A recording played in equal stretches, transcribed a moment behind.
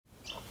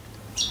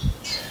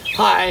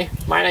Hi,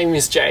 my name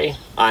is Jay,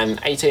 I'm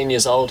 18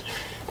 years old,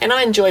 and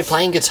I enjoy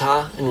playing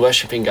guitar and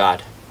worshipping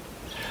God.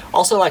 I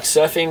also like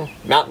surfing,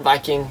 mountain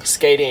biking,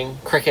 skating,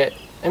 cricket,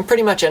 and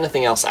pretty much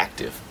anything else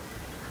active.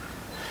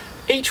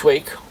 Each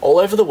week, all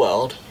over the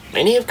world,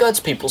 many of God's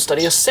people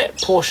study a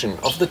set portion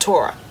of the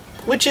Torah,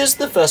 which is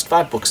the first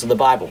 5 books of the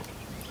Bible.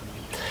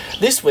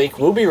 This week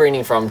we'll be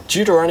reading from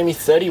Deuteronomy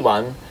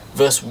 31,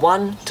 verse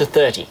 1 to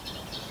 30.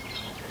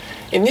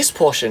 In this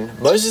portion,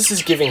 Moses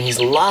is giving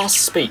his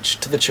last speech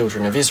to the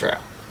children of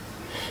Israel.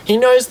 He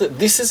knows that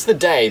this is the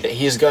day that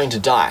he is going to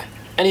die,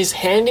 and is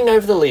handing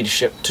over the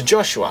leadership to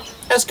Joshua,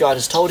 as God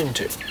has told him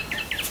to.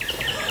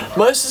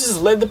 Moses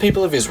has led the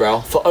people of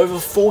Israel for over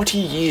 40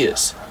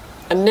 years,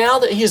 and now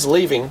that he is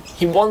leaving,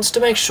 he wants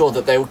to make sure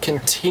that they will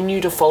continue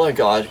to follow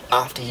God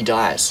after he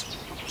dies.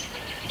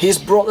 He has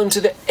brought them to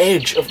the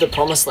edge of the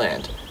promised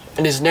land,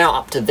 and is now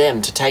up to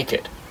them to take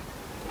it.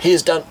 He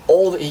has done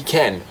all that he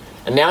can,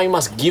 and now he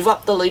must give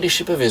up the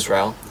leadership of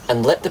Israel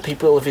and let the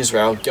people of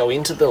Israel go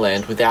into the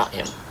land without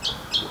him.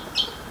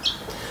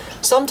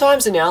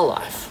 Sometimes in our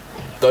life,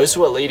 those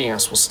who are leading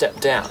us will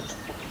step down,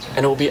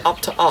 and it will be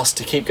up to us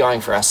to keep going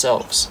for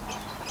ourselves.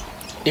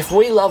 If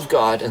we love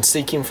God and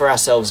seek him for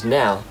ourselves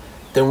now,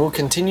 then we'll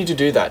continue to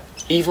do that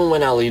even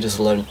when our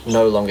leaders are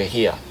no longer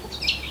here.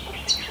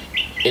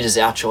 It is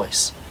our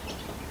choice.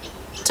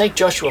 Take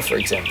Joshua for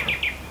example.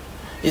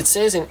 It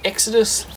says in Exodus